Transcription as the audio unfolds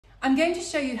I'm going to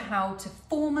show you how to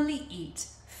formally eat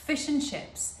fish and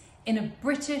chips in a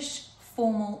British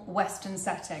formal Western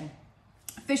setting.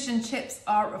 Fish and chips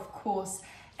are, of course,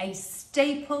 a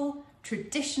staple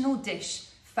traditional dish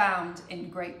found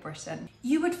in Great Britain.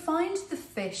 You would find the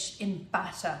fish in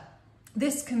batter.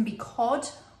 This can be cod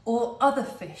or other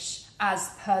fish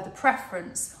as per the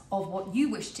preference of what you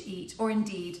wish to eat, or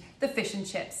indeed the fish and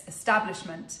chips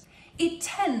establishment. It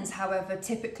tends, however,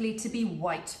 typically to be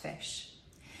white fish.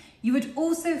 You would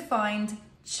also find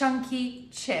chunky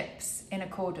chips in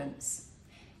accordance.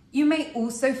 You may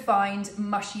also find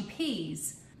mushy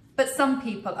peas, but some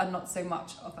people are not so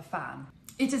much of a fan.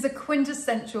 It is a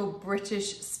quintessential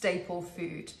British staple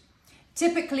food.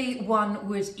 Typically, one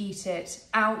would eat it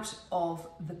out of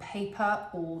the paper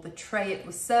or the tray it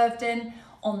was served in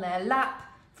on their lap,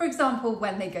 for example,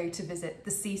 when they go to visit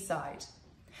the seaside.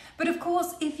 But of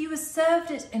course, if you were served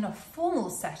it in a formal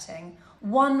setting,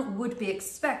 one would be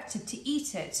expected to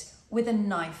eat it with a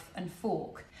knife and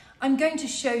fork. I'm going to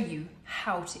show you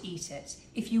how to eat it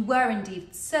if you were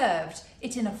indeed served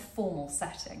it in a formal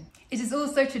setting. It is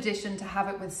also tradition to have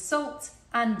it with salt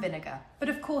and vinegar, but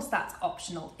of course that's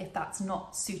optional if that's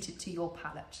not suited to your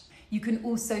palate. You can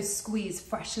also squeeze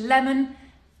fresh lemon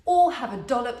or have a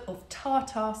dollop of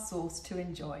tartar sauce to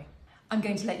enjoy. I'm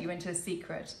going to let you into a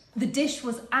secret. The dish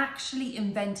was actually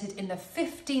invented in the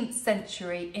 15th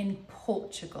century in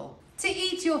Portugal. To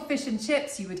eat your fish and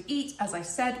chips, you would eat, as I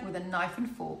said, with a knife and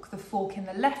fork. The fork in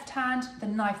the left hand, the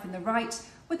knife in the right,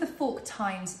 with the fork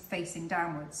tines facing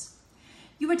downwards.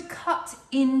 You would cut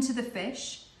into the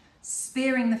fish,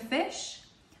 spearing the fish,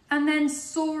 and then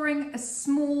sawing a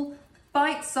small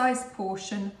bite-sized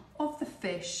portion of the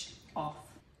fish off.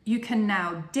 You can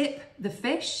now dip the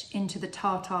fish into the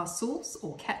tartar sauce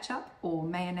or ketchup or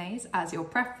mayonnaise as your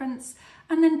preference,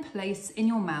 and then place in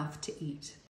your mouth to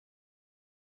eat.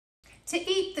 To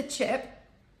eat the chip,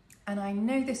 and I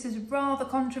know this is rather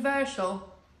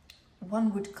controversial,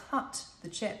 one would cut the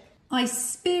chip. I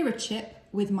spear a chip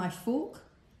with my fork.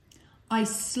 I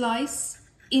slice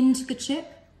into the chip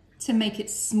to make it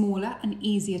smaller and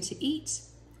easier to eat,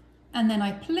 and then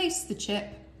I place the chip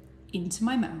into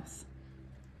my mouth.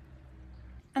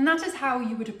 And that is how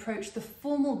you would approach the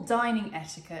formal dining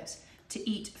etiquette to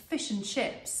eat fish and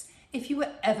chips if you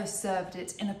were ever served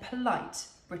it in a polite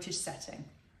British setting.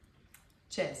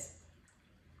 Cheers.